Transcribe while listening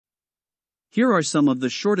Here are some of the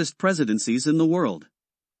shortest presidencies in the world.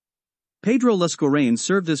 Pedro Lascuráin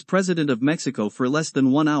served as President of Mexico for less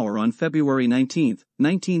than 1 hour on February 19,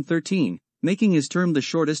 1913, making his term the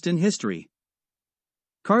shortest in history.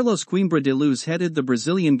 Carlos Coimbra da Luz headed the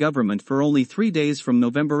Brazilian government for only 3 days from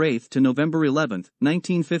November 8 to November 11,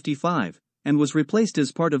 1955, and was replaced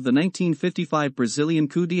as part of the 1955 Brazilian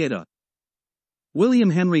coup d'etat. William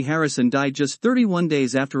Henry Harrison died just 31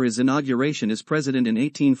 days after his inauguration as president in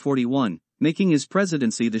 1841, making his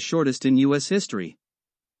presidency the shortest in U.S. history.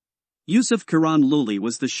 Yusuf Kironde Lule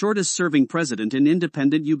was the shortest-serving president in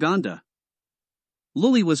independent Uganda.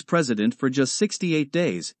 Lule was president for just 68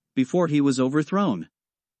 days, before he was overthrown.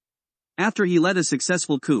 After he led a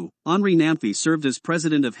successful coup, Henri Namphy served as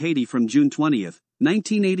president of Haiti from June 20,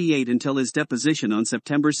 1988 until his deposition on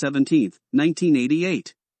September 17,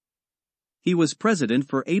 1988. He was president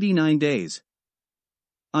for 89 days.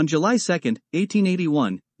 On July 2,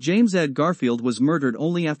 1881, James Ed Garfield was murdered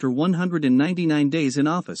only after 199 days in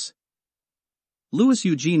office. Louis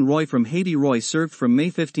Eugene Roy from Haiti. Roy served from May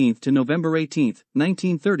 15 to November 18,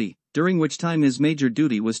 1930, during which time his major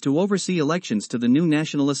duty was to oversee elections to the new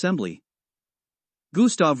National Assembly.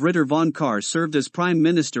 Gustav Ritter von Kahr served as Prime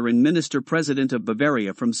Minister and Minister-President of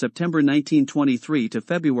Bavaria from September 1923 to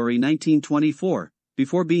February 1924,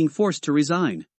 before being forced to resign.